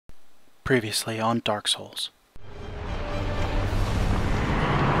Previously on Dark Souls.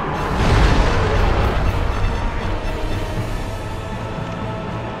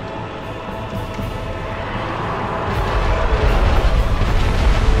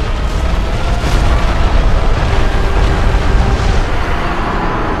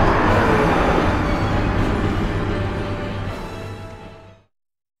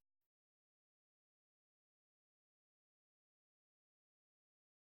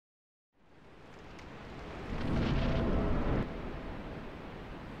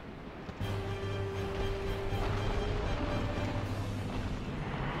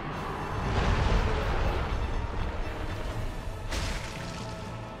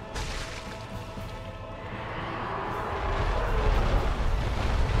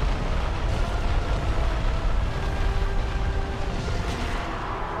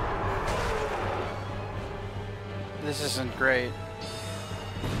 This isn't great.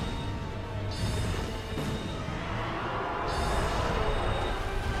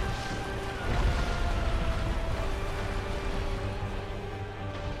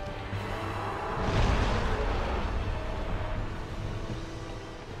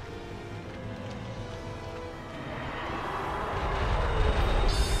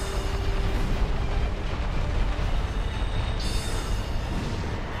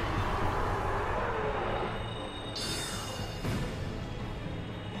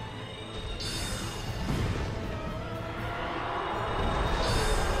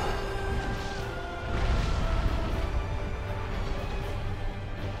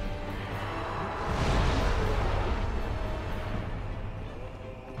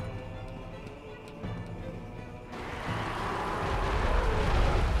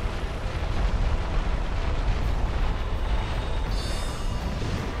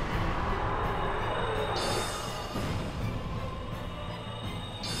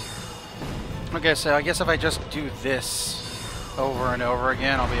 Okay, so I guess if I just do this over and over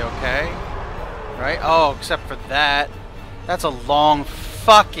again, I'll be okay. Right? Oh, except for that. That's a long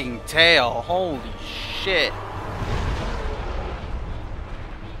fucking tail. Holy shit.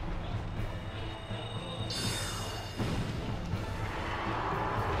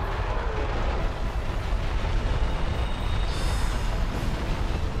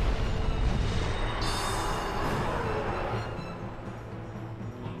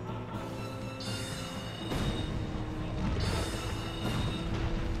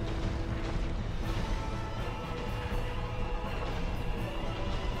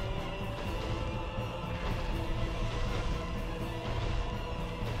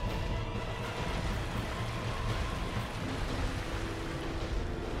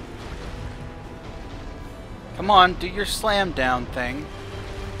 Come on, do your slam down thing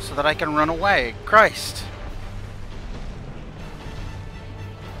so that I can run away. Christ.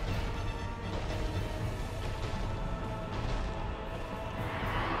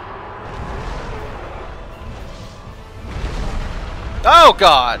 Oh,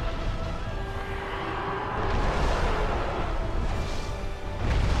 God.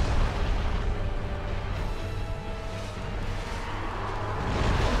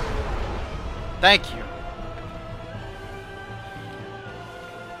 Thank you.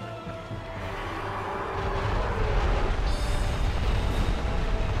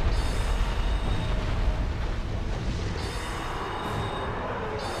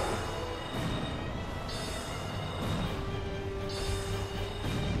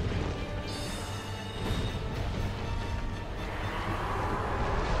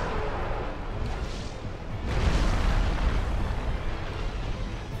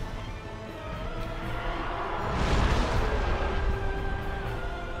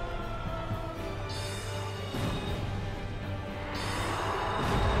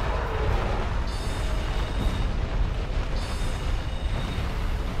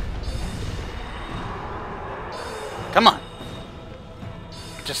 Come on.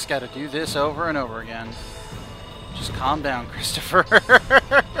 Just gotta do this over and over again. Just calm down, Christopher.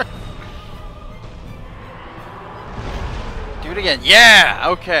 Do it again. Yeah!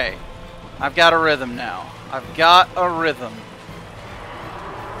 Okay. I've got a rhythm now. I've got a rhythm.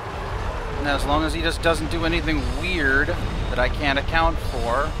 Now, as long as he just doesn't do anything weird that I can't account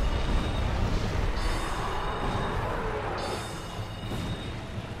for.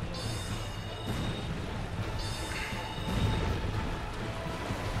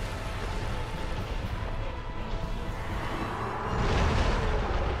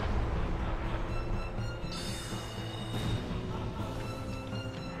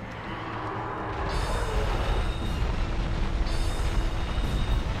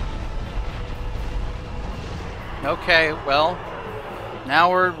 Okay, well, Now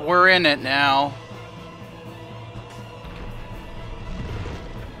we're in it now.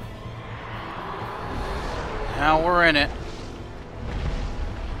 Now we're in it.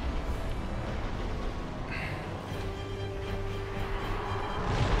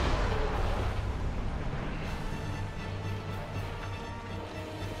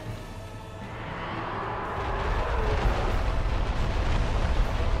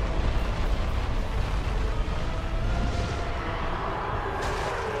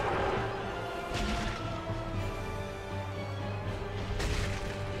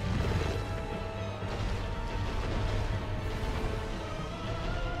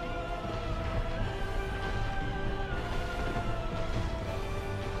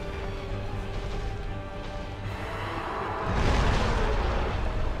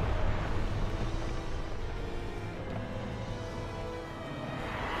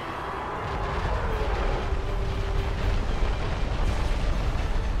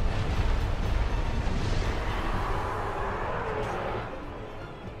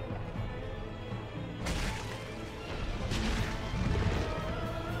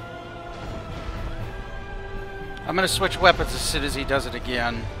 I'm gonna switch weapons as soon as he does it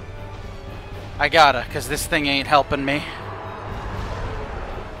again. I gotta, because this thing ain't helping me.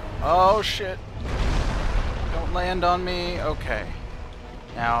 Oh shit. Don't land on me. Okay.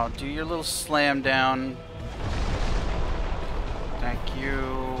 Now do your little slam down. Thank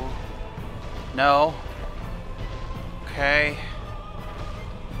you. No. Okay.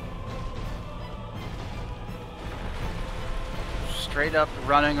 Straight up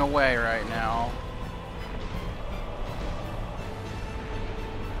running away right now.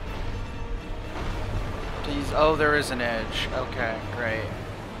 Oh, there is an edge. Okay, great.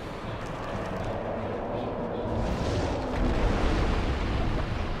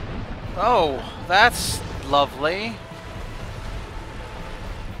 Oh, that's lovely.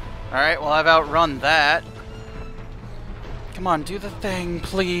 Alright, well, I've outrun that. Come on, do the thing,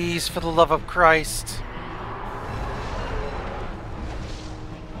 please, for the love of Christ.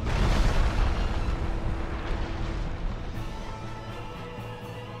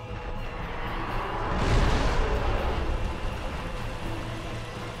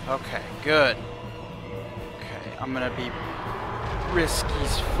 Okay, good. Okay, I'm gonna be risky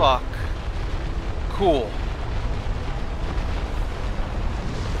as fuck. Cool.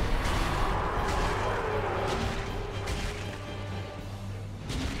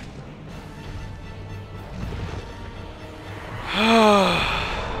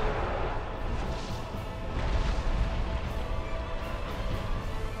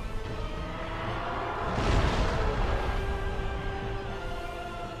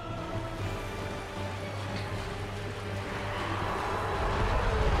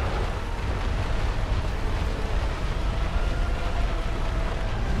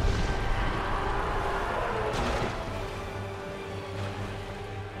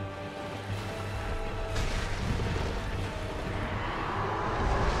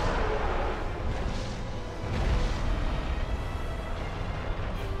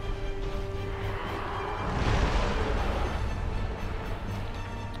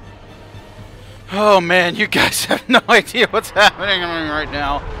 Oh man, you guys have no idea what's happening right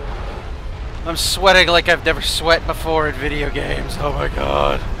now. I'm sweating like I've never sweat before in video games. Oh my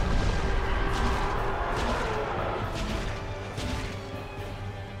god.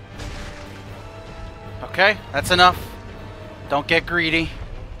 Okay, that's enough. Don't get greedy.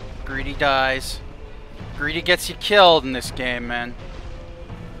 Greedy dies. Greedy gets you killed in this game, man.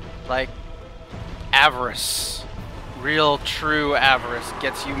 Like, avarice. Real, true avarice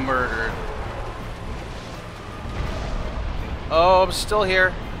gets you murdered. Oh, I'm still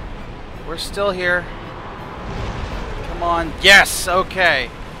here. We're still here. Come on. Yes! Okay.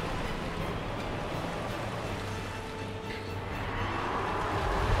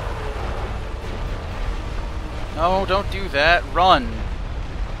 No, don't do that. Run.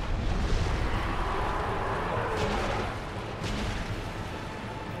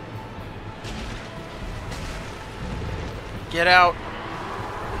 Get out.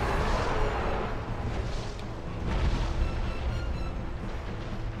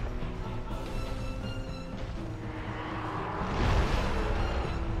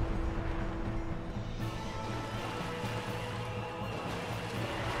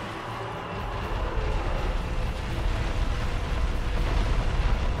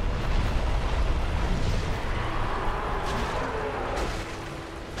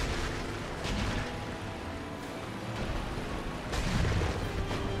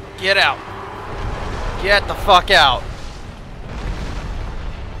 Get out. Get the fuck out.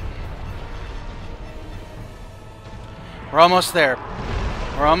 We're almost there.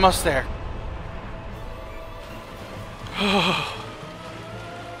 We're almost there.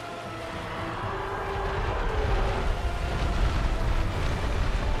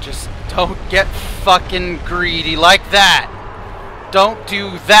 Just don't get fucking greedy like that. Don't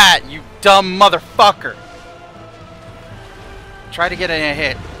do that, you dumb motherfucker. Try to get a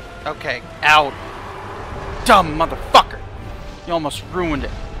hit. Okay, out. Dumb motherfucker. You almost ruined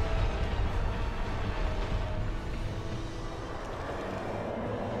it.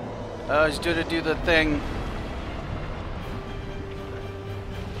 He's due to do the thing.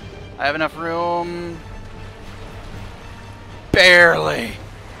 I have enough room. Barely.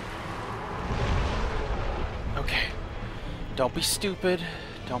 Okay. Don't be stupid.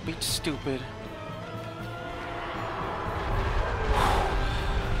 Don't be stupid.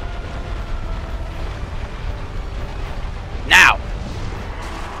 Now!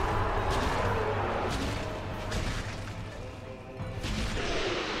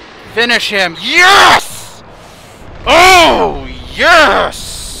 Finish him! Yes! Oh,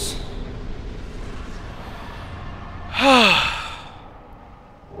 yes!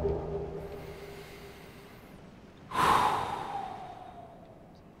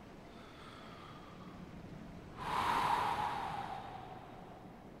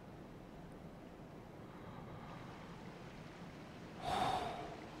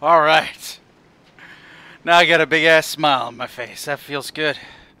 Alright. Now I got a big ass smile on my face. That feels good.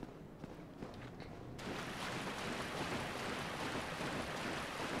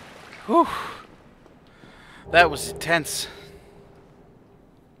 Whew. That was intense.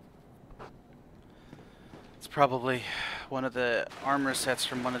 It's probably one of the armor sets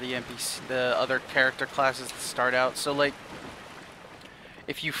from one of the the other character classes that start out. So like,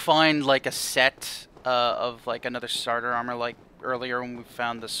 if you find like a set of like another starter armor, like earlier when we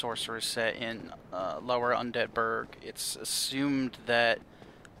found the sorcerer set in Lower Undead Burg, it's assumed that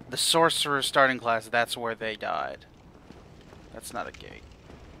the sorcerer starting class, that's where they died. That's not a gate,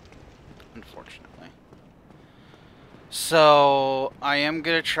 unfortunately. So I am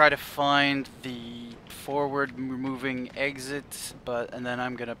gonna try to find the forward moving exit, and then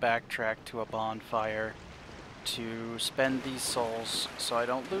I'm gonna backtrack to a bonfire to spend these souls so I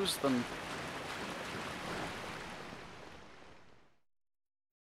don't lose them.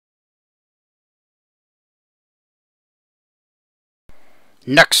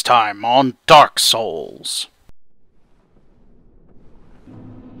 Next time on Dark Souls.